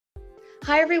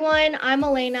Hi everyone, I'm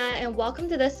Elena and welcome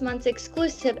to this month's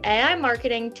exclusive AI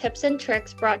marketing tips and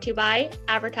tricks brought to you by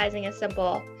Advertising is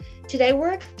Simple. Today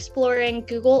we're exploring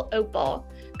Google Opal,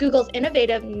 Google's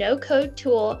innovative no-code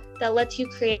tool that lets you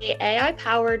create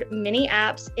AI-powered mini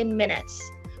apps in minutes.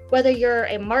 Whether you're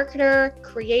a marketer,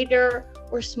 creator,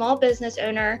 or small business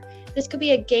owner, this could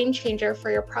be a game changer for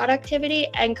your productivity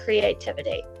and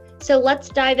creativity. So let's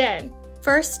dive in.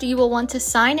 First, you will want to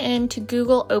sign in to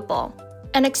Google Opal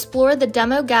and explore the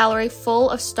demo gallery full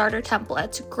of starter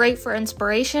templates, great for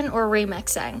inspiration or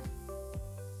remixing.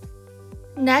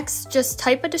 Next, just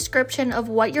type a description of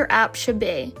what your app should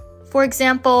be. For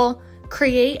example,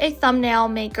 create a thumbnail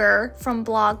maker from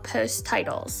blog post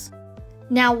titles.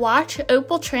 Now watch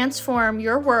Opal transform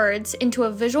your words into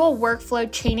a visual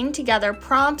workflow chaining together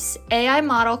prompts, AI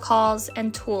model calls,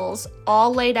 and tools,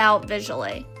 all laid out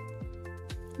visually.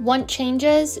 Want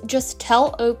changes? Just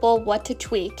tell Opal what to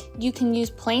tweak. You can use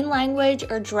plain language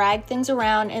or drag things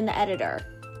around in the editor.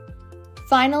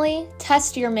 Finally,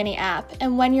 test your mini app,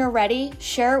 and when you're ready,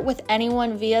 share it with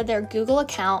anyone via their Google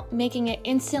account, making it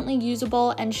instantly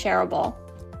usable and shareable.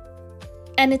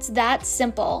 And it's that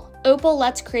simple. Opal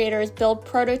lets creators build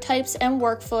prototypes and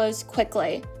workflows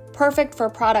quickly, perfect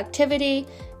for productivity,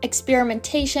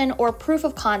 experimentation, or proof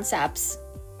of concepts.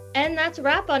 And that's a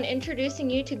wrap on introducing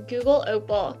you to Google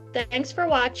Opal. Thanks for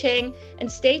watching, and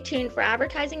stay tuned for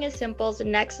Advertising is Simple's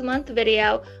next month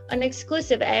video on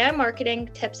exclusive AI marketing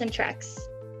tips and tricks.